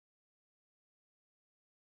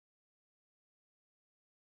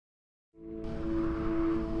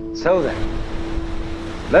So then,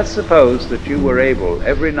 let's suppose that you were able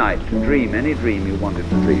every night to dream any dream you wanted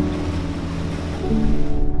to dream.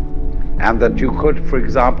 And that you could, for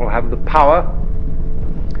example, have the power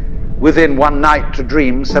within one night to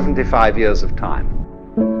dream 75 years of time,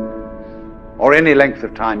 or any length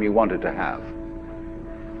of time you wanted to have.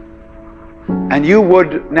 And you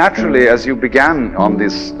would naturally, as you began on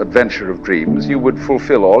this adventure of dreams, you would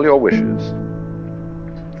fulfill all your wishes.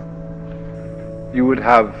 You would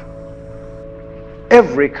have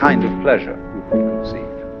every kind of pleasure you could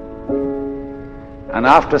conceive. And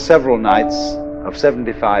after several nights of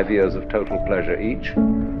 75 years of total pleasure each,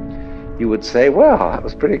 you would say, well, that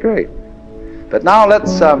was pretty great. But now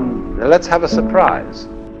let's have a surprise.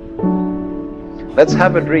 Let's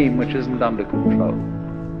have a dream which isn't under control.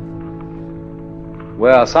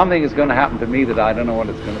 Well, something is going to happen to me that I don't know what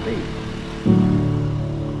it's going to be.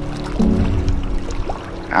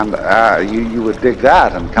 And you would dig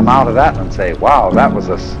that and come out of that and say, wow, that was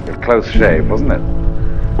a close shave, wasn't it?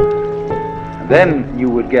 And then you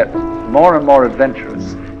would get more and more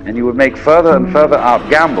adventurous, and you would make further and further out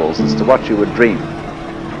gambles as to what you would dream.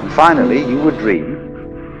 And finally, you would dream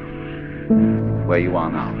where you are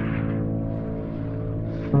now.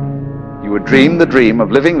 You would dream the dream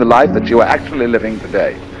of living the life that you are actually living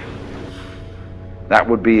today. That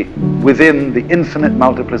would be within the infinite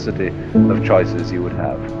multiplicity of choices you would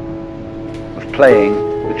have, of playing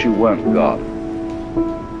that you weren't God.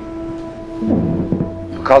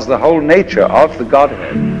 Because the whole nature of the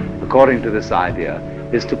Godhead, according to this idea,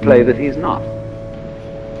 is to play that he's not.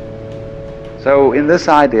 So in this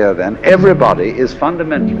idea then, everybody is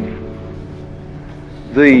fundamentally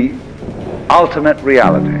the ultimate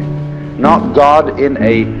reality, not God in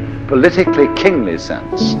a politically kingly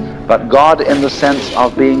sense, but God in the sense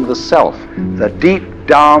of being the self, the deep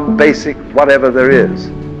down basic whatever there is.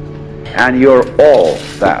 And you're all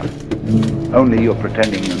that, only you're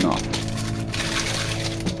pretending you're not.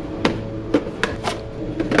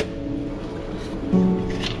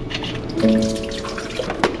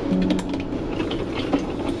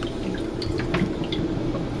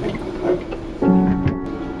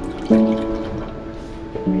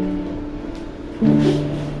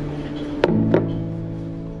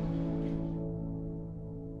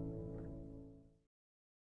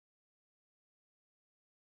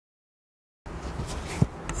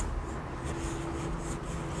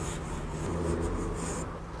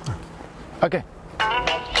 Okay.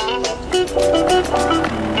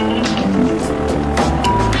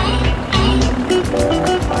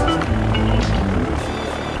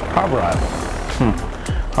 Harbour Island.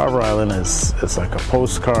 Harbour Island is like a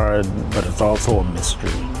postcard, but it's also a mystery.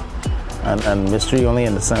 And mystery only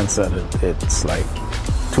in the sense that it's like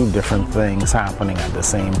two different things happening at the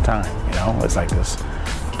same time. You know, it's like this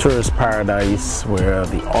tourist paradise where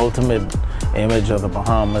the ultimate image of the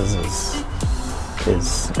Bahamas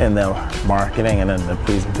is in their marketing and in the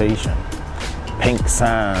presentation. Pink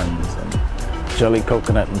sands and jelly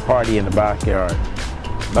coconut and party in the backyard.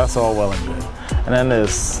 That's all well and good. And then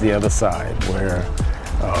there's the other side where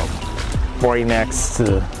right next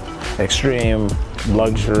to extreme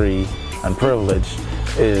luxury and privilege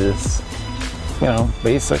is, you know,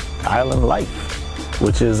 basic island life,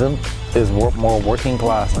 which is more working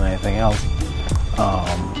class than anything else.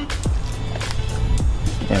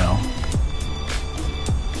 You know,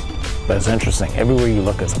 but it's interesting. Everywhere you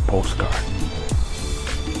look is a postcard.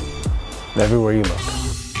 Everywhere you look.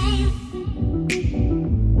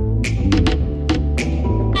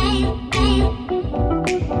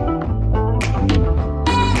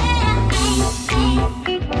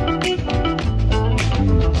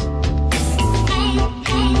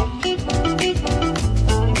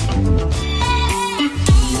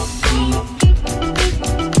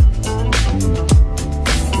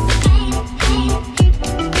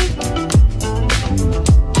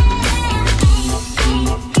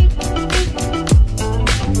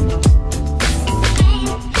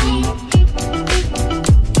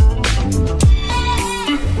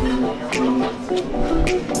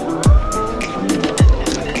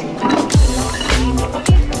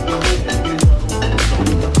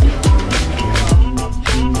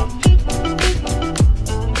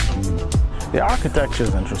 The architecture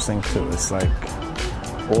is interesting too. It's like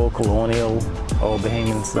old colonial, old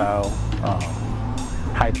Bahamian style,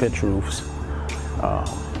 high-pitched roofs,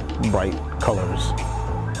 bright colors,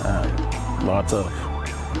 and lots of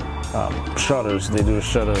shutters. They do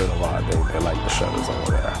shutter a lot. They like the shutters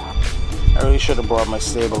over there. I really should have brought my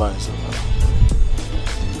stabilizer.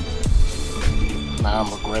 Now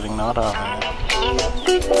I'm regretting not having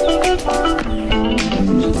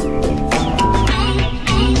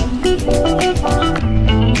it.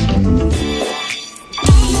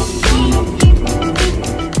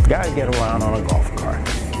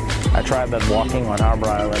 tried that walking on Harbour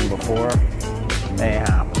Island before. Ain't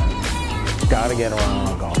happening. Gotta get around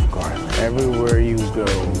on a golf cart. Everywhere you go,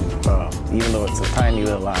 even though it's a tiny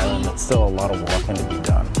little island, it's still a lot of walking to be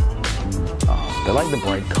done. They like the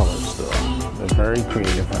bright colors though. They're very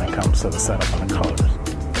creative when it comes to the setup and the colors.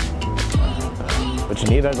 But you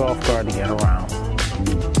need a golf cart to get around.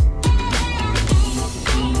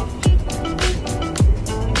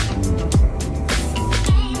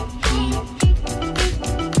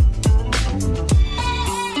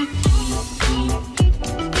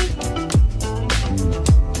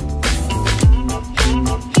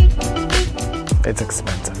 It's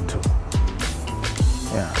expensive too.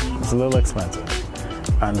 Yeah, it's a little expensive.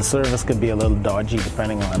 And the service could be a little dodgy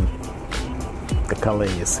depending on the color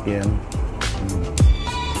of your skin.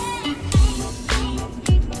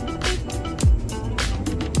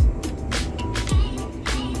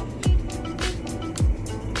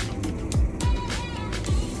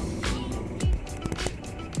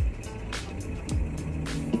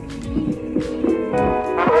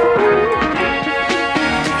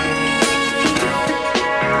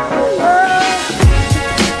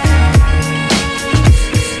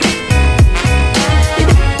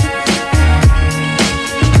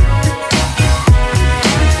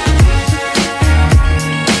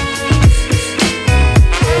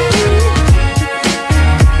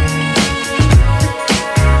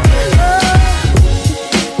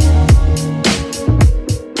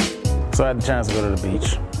 So I had the chance to go to the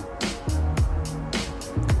beach.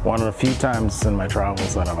 One of the few times in my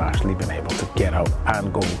travels that I've actually been able to get out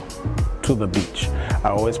and go to the beach. I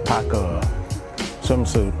always pack a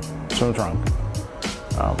swimsuit, swim trunk,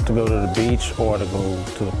 to go to the beach or to go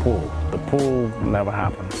to the pool. The pool never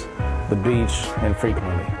happens. The beach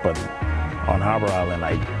infrequently, but on Harbour Island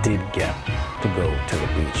I did get to go to the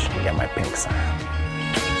beach and get my pink sand.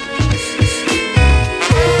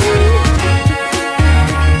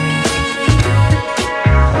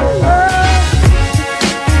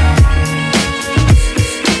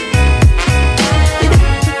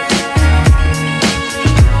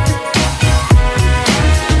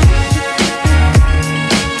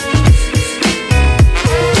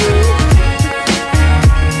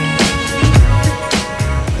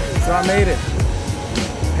 I made it.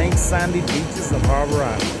 Pink sandy beaches of Harbour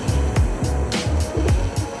Island.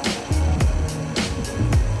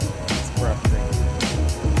 It's breathtaking.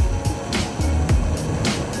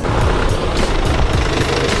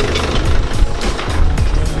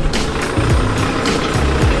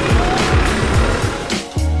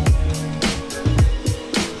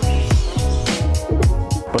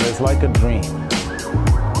 But it's like a dream.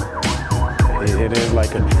 It is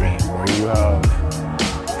like a dream where you have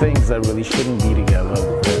things that really shouldn't be together,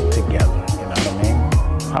 they're together, you know what I mean?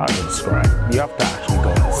 It's hard to describe. You have to actually go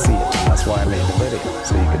and see it. That's why I made the video,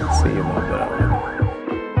 so you can see a little bit of it.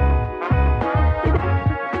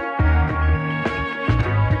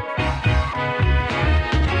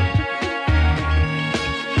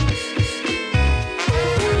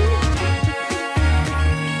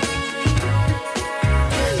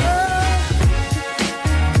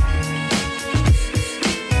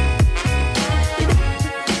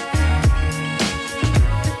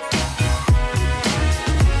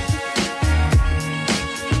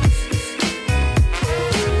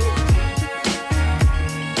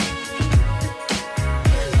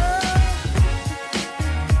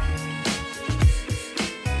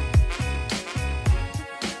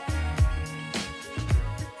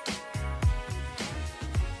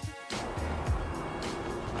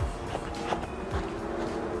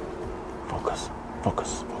 Focus,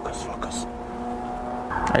 focus, focus, focus.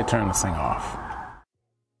 I turned this thing off.